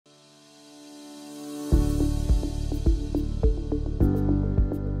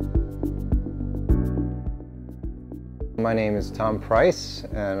My name is Thom Price,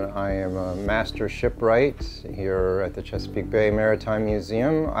 and I am a master shipwright here at the Chesapeake Bay Maritime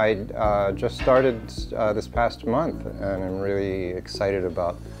Museum. I just started this past month, and I'm really excited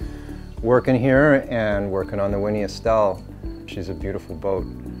about working here and working on the Winnie Estelle. She's a beautiful boat.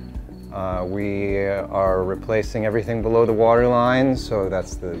 We are replacing everything below the waterline, so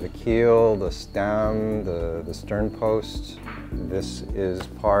that's the keel, the stem, the stern post. This is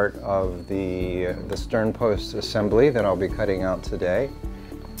part of the stern post assembly that I'll be cutting out today.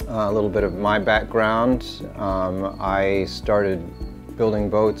 A little bit of my background. I started building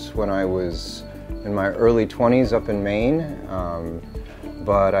boats when I was in my early 20s up in Maine,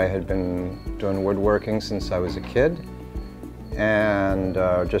 but I had been doing woodworking since I was a kid, and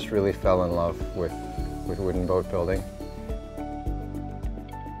just really fell in love with wooden boat building.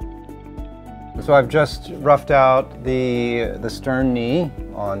 So I've just roughed out the stern knee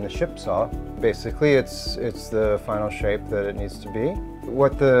on the ship saw. Basically, it's the final shape that it needs to be.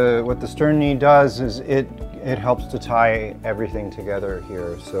 What the stern knee does is it helps to tie everything together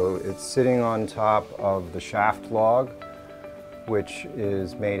here. So it's sitting on top of the shaft log, which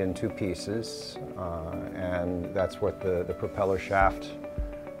is made in two pieces, and that's what the propeller shaft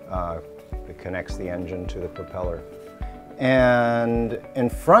it connects the engine to the propeller. And in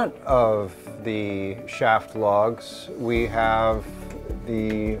front of the shaft logs, we have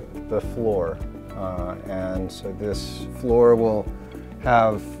the floor. And so this floor will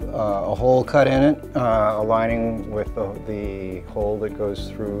have a hole cut in it, aligning with the hole that goes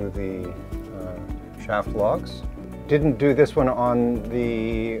through the shaft logs. Didn't do this one on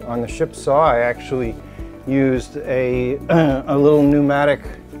the ship saw. I actually used a little pneumatic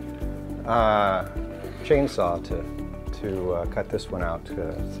chainsaw to cut this one out.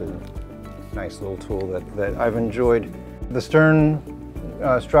 It's a nice little tool that I've enjoyed. The stern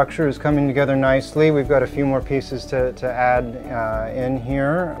structure is coming together nicely. We've got a few more pieces to add in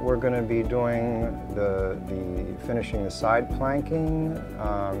here. We're going to be doing finishing the side planking.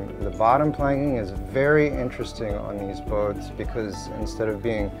 The bottom planking is very interesting on these boats because instead of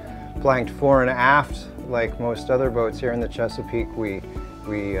being planked fore and aft like most other boats here in the Chesapeake, we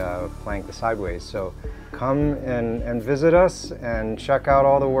plank the sideways. So come and visit us and check out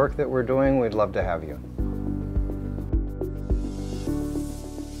all the work that we're doing. We'd love to have you.